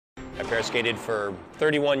I pair skated for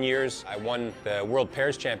 31 years. I won the World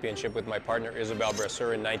Pairs Championship with my partner Isabelle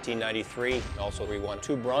Brasseur in 1993. Also, we won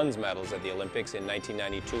 2 bronze medals at the Olympics in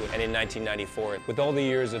 1992 and in 1994. With all the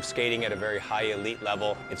years of skating at a very high elite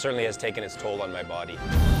level, it certainly has taken its toll on my body.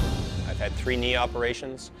 I've had 3 knee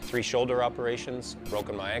operations, 3 shoulder operations,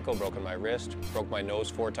 broken my ankle, broken my wrist, broke my nose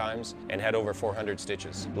 4 times, and had over 400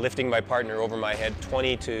 stitches. Lifting my partner over my head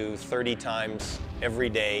 20 to 30 times every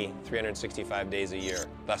day, 365 days a year.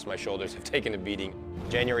 Thus, my shoulders have taken a beating.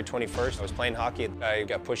 January 21st, I was playing hockey. I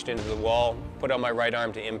got pushed into the wall, put out my right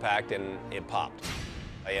arm to impact, and it popped.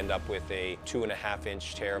 I end up with a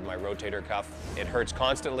 2.5-inch tear of my rotator cuff. It hurts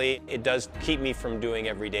constantly. It does keep me from doing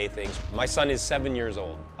everyday things. My son is 7 years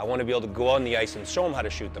old. I want to be able to go on the ice and show him how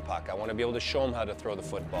to shoot the puck. I want to be able to show him how to throw the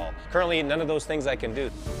football. Currently, none of those things I can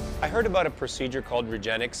do. I heard about a procedure called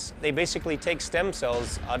Regenix. They basically take stem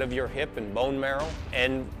cells out of your hip and bone marrow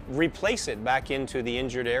and replace it back into the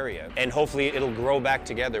injured area. And hopefully it'll grow back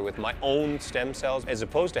together with my own stem cells as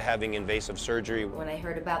opposed to having invasive surgery. When I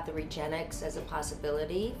heard about the Regenix as a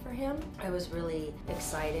possibility for him, I was really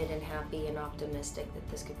excited and happy and optimistic that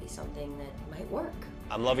this could be something that might work.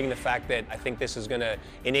 I'm loving the fact that I think this is going to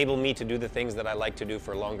enable me to do the things that I like to do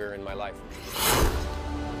for longer in my life.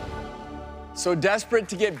 So desperate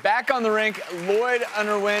to get back on the rink, Lloyd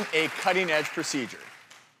underwent a cutting-edge procedure.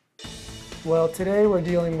 Well, today we're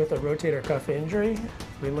dealing with a rotator cuff injury.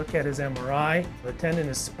 We look at his MRI. The tendon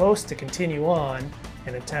is supposed to continue on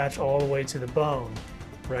and attach all the way to the bone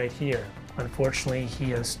right here. Unfortunately, he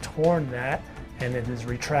has torn that and it is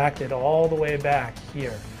retracted all the way back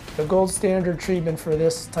here. The gold standard treatment for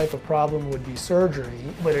this type of problem would be surgery,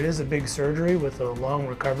 but it is a big surgery with a long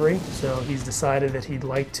recovery, so he's decided that he'd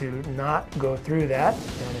like to not go through that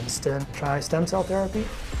and instead try stem cell therapy.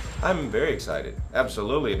 I'm very excited.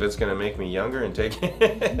 Absolutely. If it's going to make me younger and take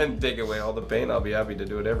away all the pain, I'll be happy to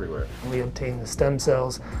do it everywhere. We obtain the stem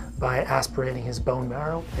cells by aspirating his bone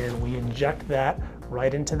marrow, and we inject that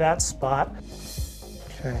right into that spot.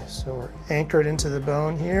 Okay, so we're anchored into the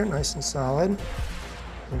bone here, nice and solid.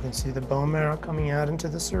 You can see the bone marrow coming out into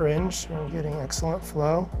the syringe. We're getting excellent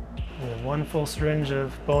flow. We have 1 full syringe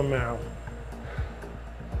of bone marrow.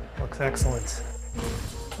 Looks excellent.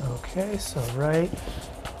 Okay, so right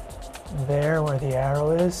there where the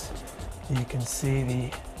arrow is, you can see the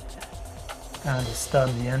kind of the stub,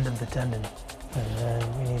 the end of the tendon. And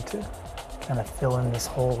then we need to kind of fill in this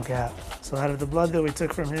whole gap. So out of the blood that we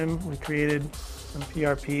took from him, we created some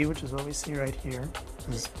PRP, which is what we see right here.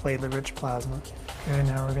 This is platelet-rich plasma. Okay,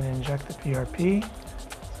 now we're going to inject the PRP.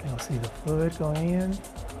 You'll see the fluid going in.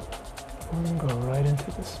 We're going to go right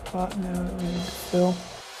into the spot now that we need to fill.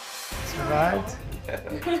 Survived.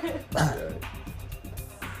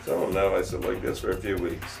 Someone know I sit like this for a few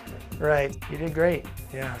weeks. Right, you did great.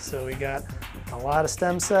 Yeah, so we got a lot of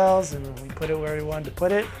stem cells and we put it where we wanted to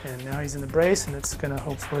put it, and now he's in the brace and it's going to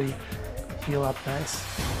hopefully heal up nice.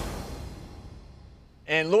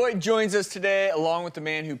 And Lloyd joins us today along with the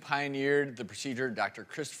man who pioneered the procedure, Dr.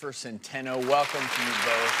 Christopher Centeno. Welcome to you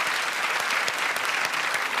both.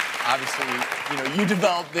 Obviously, you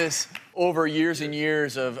developed this over years and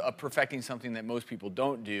years of perfecting something that most people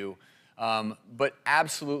don't do, but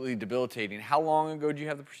absolutely debilitating. How long ago did you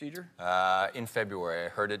have the procedure? In February. I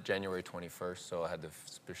heard it January 21st, so I had the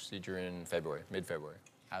procedure in February, mid-February.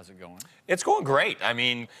 How's it going? It's going great. I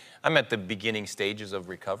mean, I'm at the beginning stages of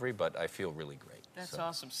recovery, but I feel really great. That's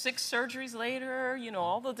awesome. 6 surgeries later,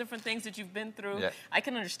 all the different things that you've been through. Yeah. I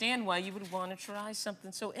can understand why you would want to try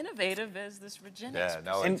something so innovative as this Regenix. Yeah,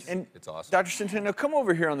 no, it's awesome. Dr. Centeno, come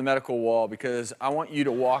over here on the medical wall because I want you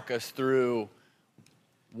to walk us through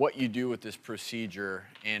what you do with this procedure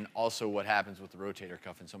and also what happens with the rotator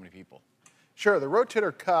cuff in so many people. Sure, the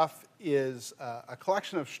rotator cuff is a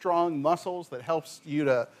collection of strong muscles that helps you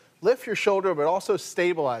to lift your shoulder, but also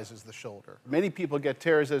stabilizes the shoulder. Many people get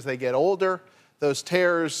tears as they get older. Those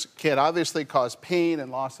tears can obviously cause pain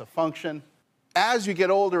and loss of function. As you get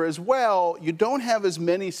older as well, you don't have as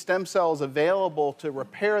many stem cells available to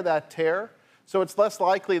repair that tear, so it's less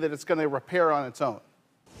likely that it's going to repair on its own.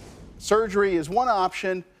 Surgery is one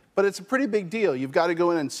option, but it's a pretty big deal. You've got to go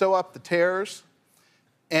in and sew up the tears,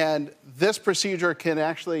 and this procedure can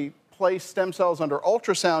actually place stem cells under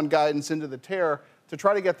ultrasound guidance into the tear to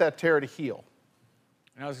try to get that tear to heal.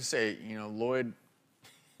 And I was going to say, Lloyd,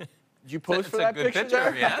 did you pose for that a good picture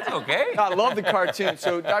there? Yeah, that's okay. I love the cartoon.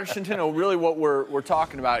 So, Dr. Centeno, really what we're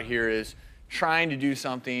talking about here is trying to do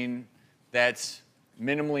something that's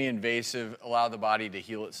minimally invasive, allow the body to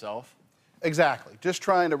heal itself. Exactly. Just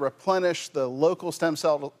trying to replenish the local stem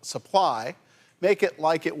cell supply, make it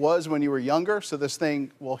like it was when you were younger, so this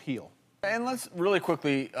thing will heal. And let's really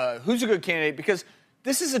quickly, who's a good candidate? Because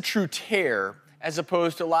this is a true tear, as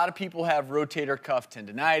opposed to a lot of people have rotator cuff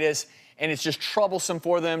tendonitis, and it's just troublesome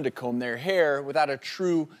for them to comb their hair without a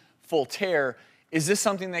true full tear. Is this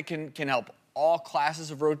something that can help all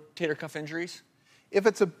classes of rotator cuff injuries? If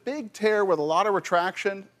it's a big tear with a lot of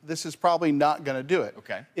retraction, this is probably not going to do it.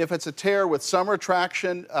 Okay. If it's a tear with some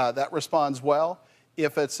retraction, that responds well.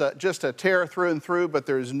 If it's just a tear through and through, but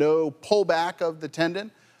there's no pullback of the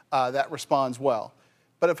tendon, that responds well.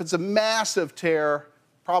 But if it's a massive tear,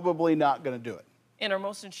 probably not going to do it. And are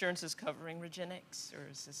most insurances covering Regenix, or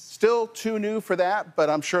is this? Still too new for that,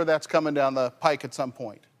 but I'm sure that's coming down the pike at some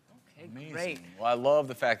point. Okay, Amazing. great. Well, I love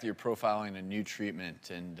the fact that you're profiling a new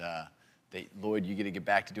treatment, and Lloyd, you get to get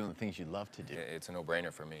back to doing the things you love to do. It's a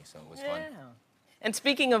no-brainer for me, so it was fun. And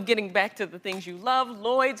speaking of getting back to the things you love,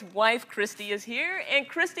 Lloyd's wife, Christy, is here. And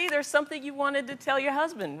Christy, there's something you wanted to tell your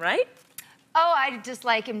husband, right? Oh, I'd just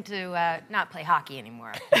like him to not play hockey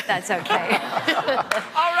anymore, if that's okay.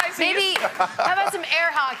 All right, so Maybe, how about some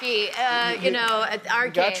air hockey, you know, at the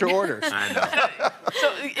arcade? Got your orders. I know.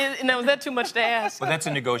 So, now, is that too much to ask? But that's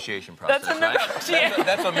a negotiation process, That's a right? negotiation.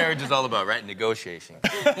 That's what marriage is all about, right? Negotiation.